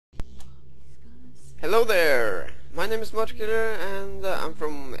Hello there! My name is Killer and I'm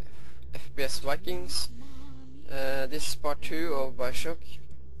from FPS Vikings. This is part 2 of Bioshock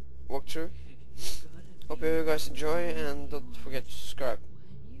walkthrough. Hope you guys enjoy and don't forget to subscribe.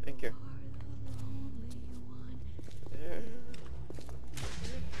 Thank you. There.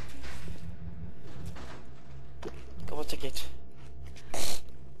 Come on, take it.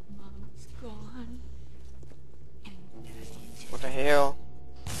 Mom's gone. What the hell?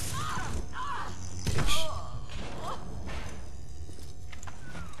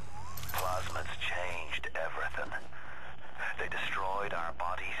 Plasmids changed everything. They destroyed our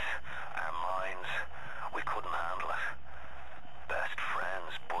bodies, our minds. We couldn't handle it. Best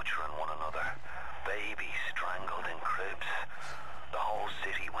friends butchering one another. Babies strangled in cribs. The whole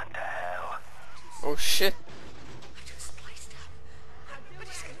city went to hell. Oh shit.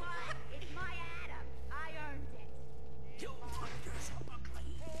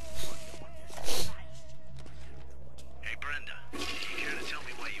 Hey Brenda, you care to tell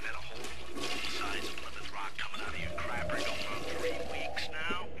me why you had a hole the size of Plymouth Rock coming out of your crapper going on 3 weeks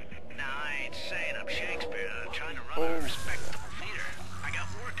now? Nah, I ain't saying I'm Shakespeare. I'm trying to run a respectable theater. I got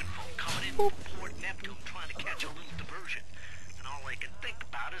working folk coming in from Port Neptune trying to catch a little diversion. And all I can think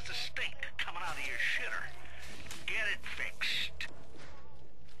about is the stink coming out of your shitter. Get it fixed.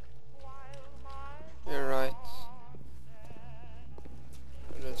 You're right.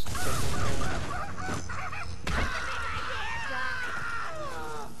 Let's take it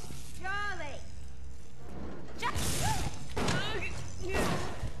here.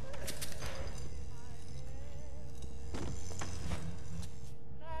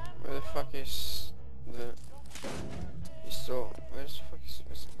 Where the fuck is the... He's still... Where the fuck is...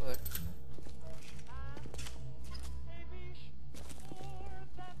 Where's the black?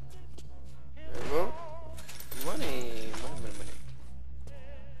 There we go. Money! Money.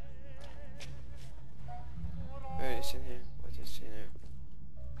 Where is in here? What is in here?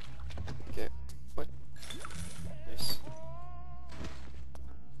 Okay. What? Nice.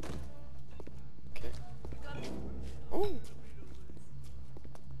 Okay. Oh!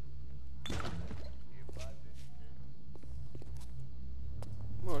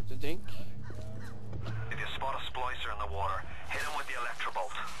 More to drink. If you spot a splicer in the water, hit him with the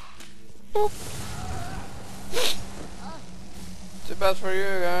electrobolt. Boop. Too bad for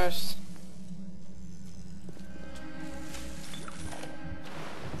you guys.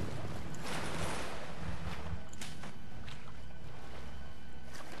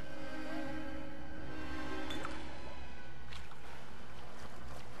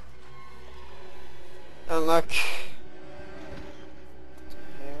 Unlock.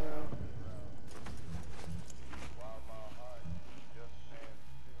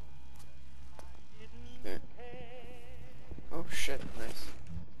 Oh shit, nice.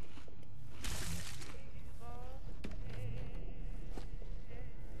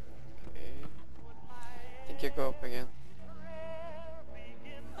 Okay. I think you go up again.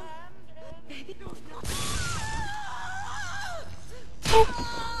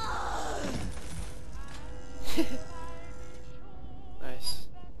 Nice.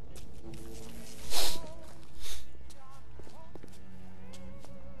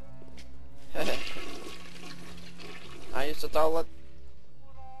 I use the toilet.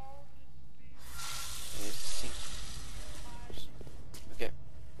 Okay.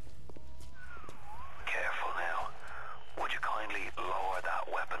 Careful now. Would you kindly lower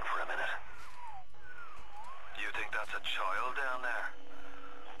that weapon for a minute? You think that's a child down there?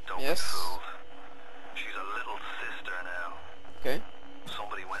 Don't Yes. be fooled. She's a little sister now. Okay.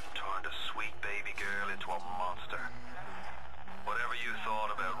 Somebody went and turned a sweet baby girl into a monster. Whatever you thought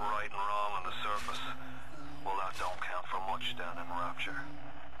about right and wrong on the surface, well, that don't count for much down in Rapture.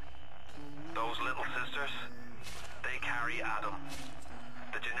 Those little sisters, they carry Adam,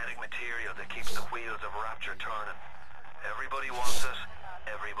 the genetic material that keeps the wheels of Rapture turning. Everybody wants it,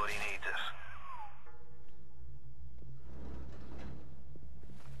 everybody needs it.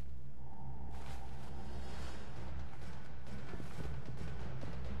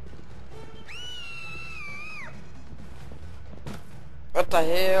 What the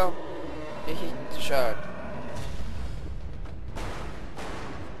hell? He hit the shot.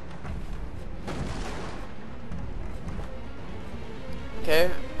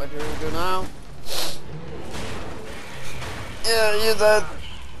 Okay, what do we do now? Yeah, you dead.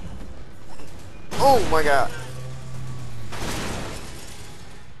 Oh my god.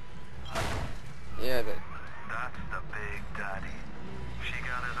 Yeah, that. That's the big daddy. She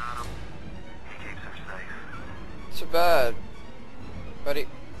got his Adam. He keeps her safe. Too bad. Buddy.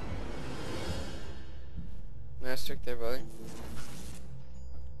 Nice trick there, buddy.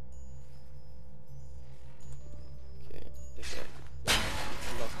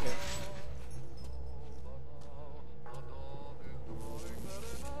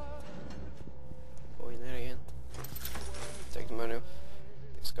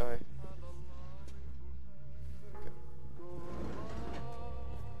 this guy.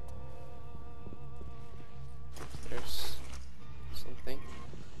 There's something.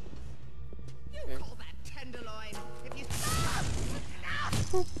 Okay. Call that tenderloin. If you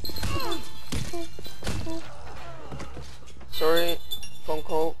Sorry, phone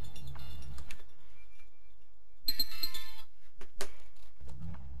call.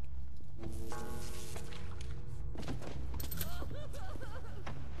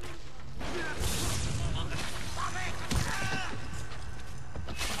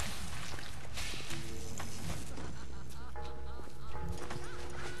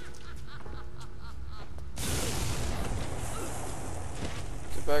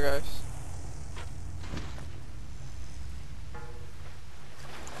 Goodbye, guys.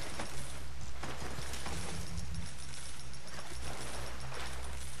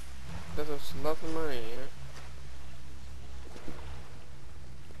 That was a lot of money here.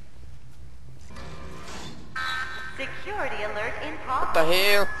 Security alert in What progress. the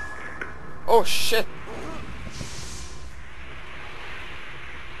hell? Oh shit!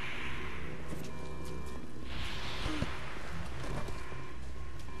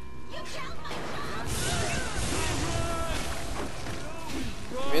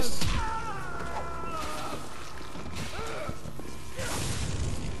 Missed.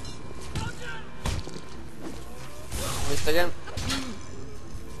 Missed again.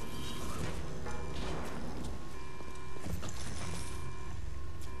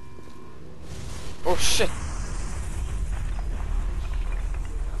 Oh shit!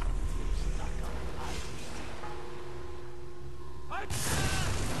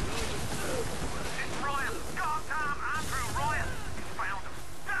 It's Ryan. Goddamn Andrew Ryan. He's found him.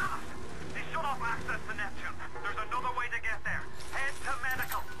 Damn it. He shut off access to Neptune. There's another way to get there. Head to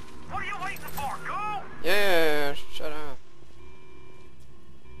medical. What are you waiting for? Go! Yeah, shut up.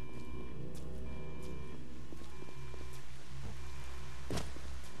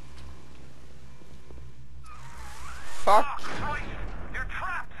 Fuck! Ah, Christ. You're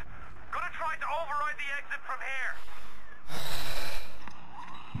trapped. Gonna try to override the exit from here.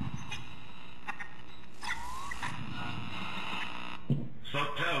 So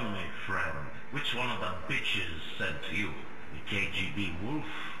tell me, friend, which one of the bitches sent you? The KGB wolf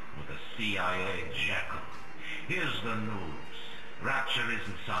or the CIA jackal? Here's the news. Rapture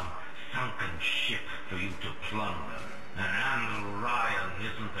isn't some sunken ship for you to plunder. And Andrew Ryan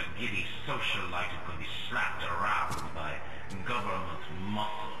isn't a giddy socialite who can be slapped around by government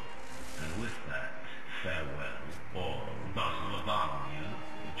muscle. And with that, farewell, or до свидания,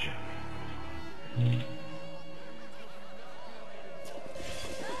 Jerry.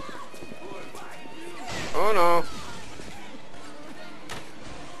 Oh no!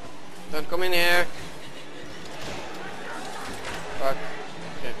 Don't come in here! Fuck.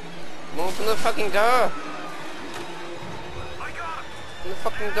 Okay. Come on, open the fucking door! I got him. Open the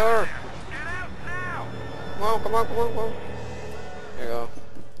fucking door! Get out now. Come on, come on, come on, come on. There you go.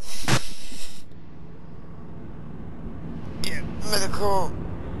 Yeah, medical.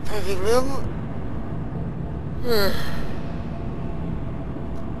 Perfect level.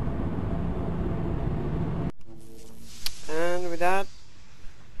 And with that,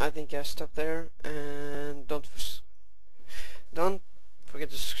 I think I stop there, and don't forget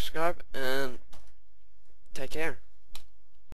to subscribe and take care.